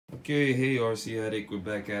Okay, hey RC addict, we're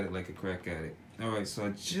back at it like a crack addict. Alright, so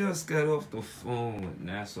I just got off the phone with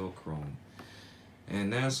Nassau Chrome.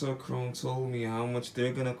 And Nassau Chrome told me how much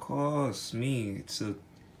they're gonna cost me to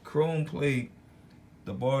chrome plate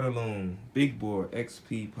the Bartolone Big Bore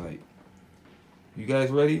XP pipe. You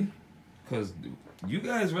guys ready? Cause you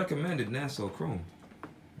guys recommended Nassau Chrome.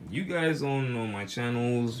 You guys on my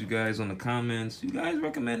channels, you guys on the comments, you guys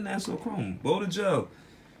recommend Nassau Chrome. Go to jail.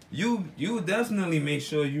 You definitely make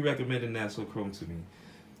sure you recommended Nassau Chrome to me.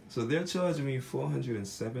 So they're charging me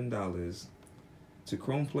 $407 to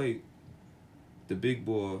chrome plate the Big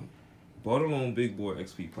Bore Bartolone Big Bore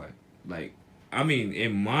XP pipe. Like, I mean,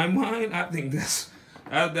 in my mind, I think that's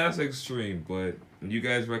extreme. But you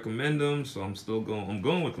guys recommend them, so I'm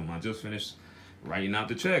going with them. I just finished writing out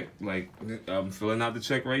the check. Like, I'm filling out the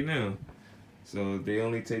check right now. So they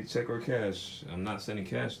only take check or cash. I'm not sending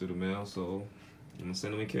cash through the mail, so I'm gonna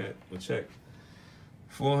send them a check.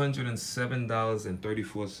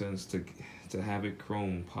 $407.34 to have it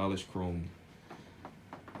chrome, polished chrome.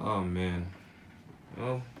 Oh man.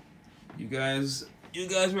 Well, you guys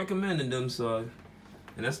recommended them, so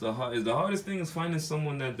and that's the hardest thing is finding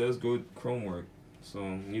someone that does good chrome work.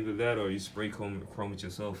 So either that or you spray chrome it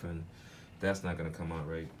yourself, and that's not gonna come out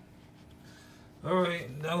right.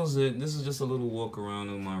 Alright, that was it. This is just a little walk around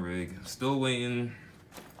of my rig. Still waiting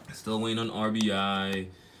on RBI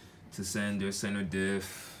to send their center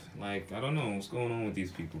diff. Like, I don't know what's going on with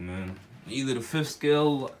these people, man. Either the fifth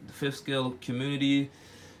scale community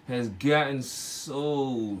has gotten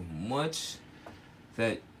so much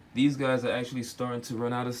that these guys are actually starting to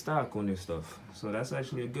run out of stock on their stuff. So that's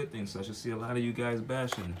actually a good thing. So I should see a lot of you guys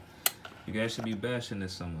bashing. You guys should be bashing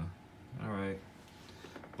this summer. Alright.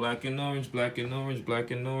 Black and orange, black and orange,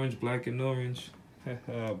 black and orange, black and orange.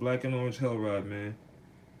 Black and orange hell rod, man.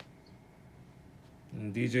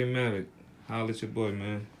 And DJ Maverick, holla at your boy,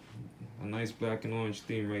 man. A nice black and orange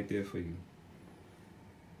theme right there for you.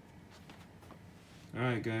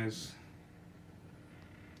 Alright, guys.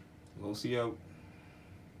 Losi out.